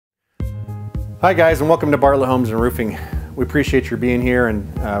Hi guys, and welcome to Bartlett Homes and Roofing. We appreciate your being here,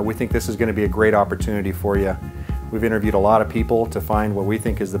 and we think this is going to be a great opportunity for you. We've interviewed a lot of people to find what we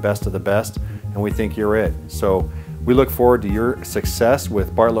think is the best of the best, and we think you're it. So we look forward to your success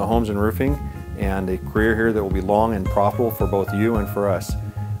with Bartlett Homes and Roofing and a career here that will be long and profitable for both you and for us.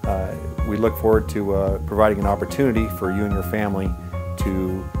 We look forward to providing an opportunity for you and your family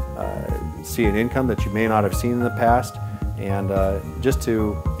to see an income that you may not have seen in the past. And just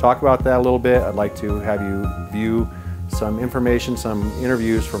to talk about that a little bit, I'd like to have you view some information, some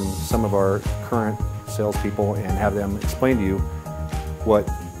interviews from some of our current salespeople and have them explain to you what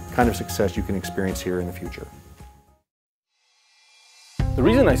kind of success you can experience here in the future. The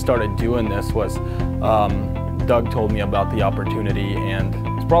reason I started doing this was Doug told me about the opportunity, and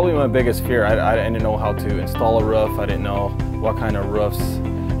it's probably my biggest fear. I didn't know how to install a roof. I didn't know what kind of roofs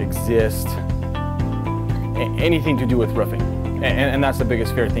exist. Anything to do with roofing, and that's the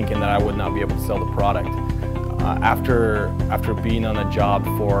biggest fear, thinking that I would not be able to sell the product. After being on a job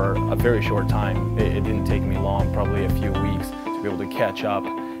for a very short time, it didn't take me long, probably a few weeks, to be able to catch up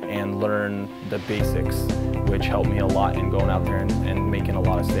and learn the basics, which helped me a lot in going out there and making a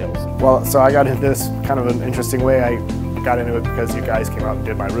lot of sales. Well, so I got into this kind of an interesting way. I got into it because you guys came out and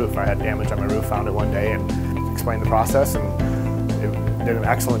did my roof. I had damage on my roof, found it one day and explained the process, and did an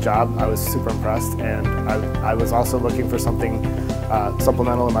excellent job. I was super impressed, and I was also looking for something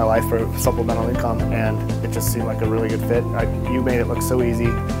supplemental in my life, for supplemental income, and it just seemed like a really good fit. You made it look so easy.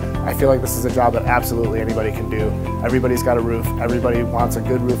 I feel like this is a job that absolutely anybody can do. Everybody's got a roof. Everybody wants a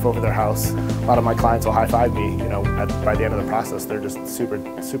good roof over their house. A lot of my clients will high-five me. You know, by the end of the process, they're just super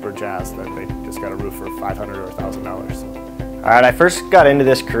jazzed that they just got a roof for $500 or $1,000. All right, I first got into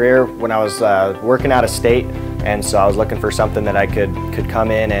this career when I was working out of state, and so I was looking for something that I could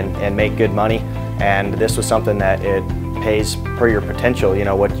come in and make good money, and this was something that it pays per your potential, you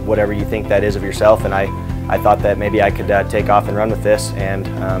know, whatever you think that is of yourself, and I thought that maybe I could take off and run with this, and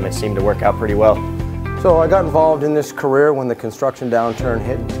it seemed to work out pretty well. So I got involved in this career when the construction downturn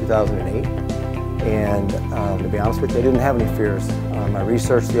hit in 2008, and to be honest with you, I didn't have any fears. I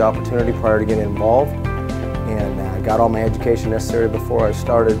researched the opportunity prior to getting involved, and I got all my education necessary before I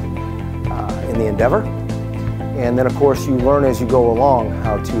started in the endeavor. And then of course you learn as you go along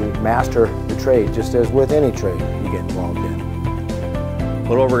how to master the trade, just as with any trade you get involved in. A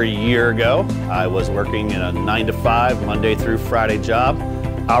little over a year ago, I was working in a 9-to-5 Monday through Friday job,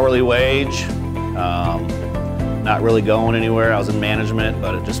 hourly wage, not really going anywhere. I was in management,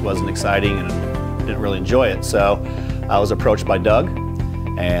 but it just wasn't exciting and I didn't really enjoy it. So I was approached by Doug,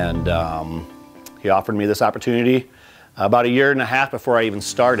 and he offered me this opportunity about a year and a half before I even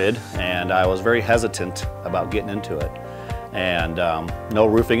started, and I was very hesitant about getting into it. And no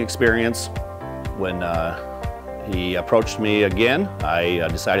roofing experience. When he approached me again, I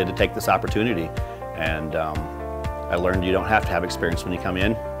decided to take this opportunity, and I learned you don't have to have experience when you come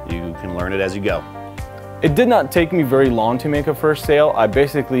in. You can learn it as you go. It did not take me very long to make a first sale. I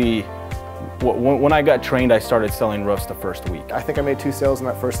basically, when I got trained, I started selling roofs the first week. I think I made 2 sales in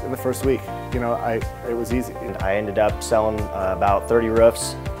the first week. You know, it was easy. I ended up selling about 30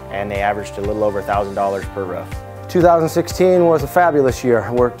 roofs, and they averaged a little over $1,000 per roof. 2016 was a fabulous year.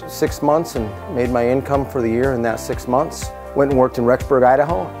 I worked 6 months and made my income for the year in that 6 months. Went and worked in Rexburg,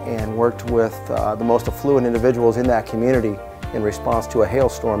 Idaho, and worked with the most affluent individuals in that community in response to a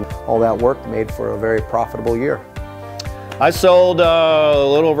hailstorm. All that work made for a very profitable year. I sold a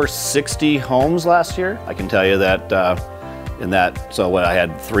little over 60 homes last year. I can tell you that I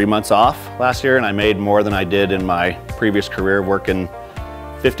had 3 months off last year, and I made more than I did in my previous career, working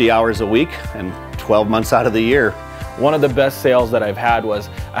 50 hours a week and 12 months out of the year. One of the best sales that I've had was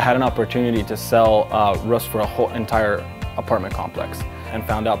I had an opportunity to sell roofs for a whole entire apartment complex, and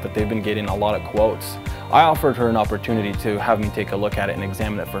found out that they've been getting a lot of quotes. I offered her an opportunity to have me take a look at it and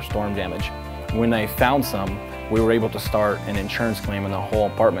examine it for storm damage. When I found some, we were able to start an insurance claim in the whole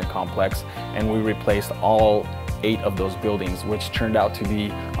apartment complex, and we replaced all 8 of those buildings, which turned out to be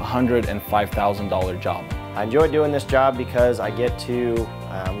a $105,000 job. I enjoy doing this job because I get to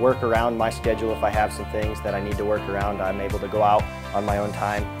work around my schedule. If I have some things that I need to work around, I'm able to go out on my own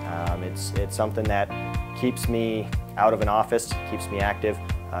time. It's something that keeps me out of an office, keeps me active.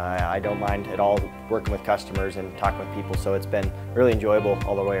 I don't mind at all working with customers and talking with people, so it's been really enjoyable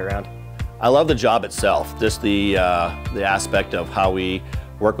all the way around. I love the job itself, just the aspect of how we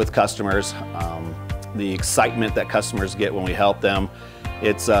work with customers, the excitement that customers get when we help them.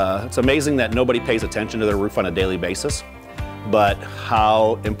 It's amazing that nobody pays attention to their roof on a daily basis, but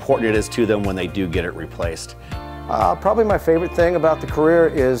how important it is to them when they do get it replaced. Probably my favorite thing about the career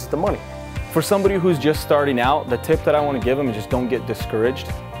is the money. For somebody who's just starting out, the tip that I want to give them is just don't get discouraged.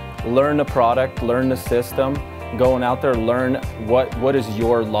 learn the product, learn the system, going out there, learn what is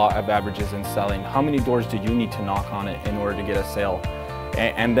your law of averages in selling. How many doors do you need to knock on it in order to get a sale?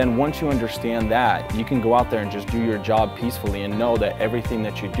 And then once you understand that, you can go out there and just do your job peacefully and know that everything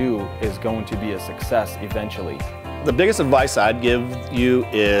that you do is going to be a success eventually. The biggest advice I'd give you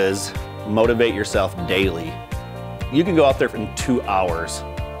is motivate yourself daily. You can go out there in 2 hours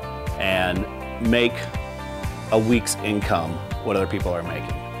and make a week's income what other people are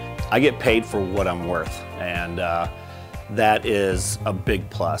making. I get paid for what I'm worth, and that is a big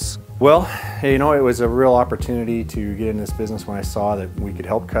plus. Well, you know, it was a real opportunity to get in this business when I saw that we could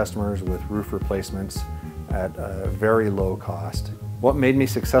help customers with roof replacements at a very low cost. What made me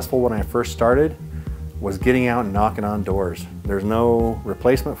successful when I first started was getting out and knocking on doors. There's no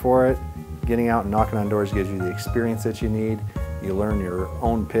replacement for it. Getting out and knocking on doors gives you the experience that you need. You learn your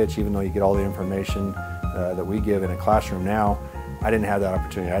own pitch, even though you get all the information that we give in a classroom now. I didn't have that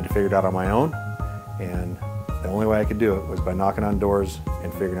opportunity. I had to figure it out on my own, and the only way I could do it was by knocking on doors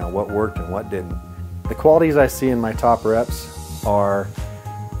and figuring out what worked and what didn't. The qualities I see in my top reps are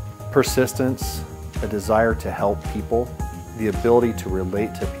persistence, a desire to help people, the ability to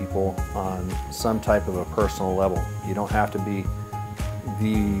relate to people on some type of a personal level. You don't have to be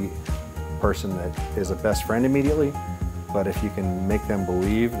the person that is a best friend immediately, but if you can make them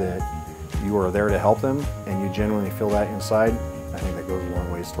believe that you are there to help them and you genuinely feel that inside, I think that goes a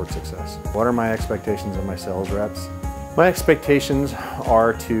long ways towards success. What are my expectations of my sales reps? My expectations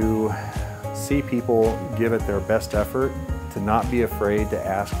are to see people give it their best effort, to not be afraid to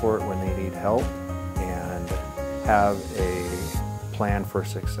ask for it when they need help, and have a plan for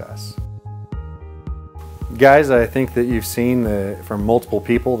success. Guys, I think that you've seen from multiple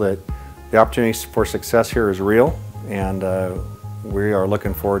people that the opportunity for success here is real, and we are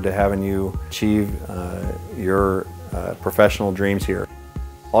looking forward to having you achieve your professional dreams here.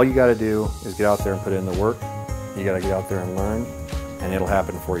 All you got to do is get out there and put in the work. You got to get out there and learn, and it'll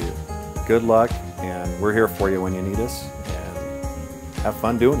happen for you. Good luck, and we're here for you when you need us, and have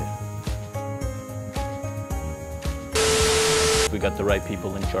fun doing it. We got the right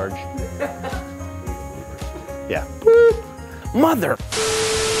people in charge. Yeah. Mother!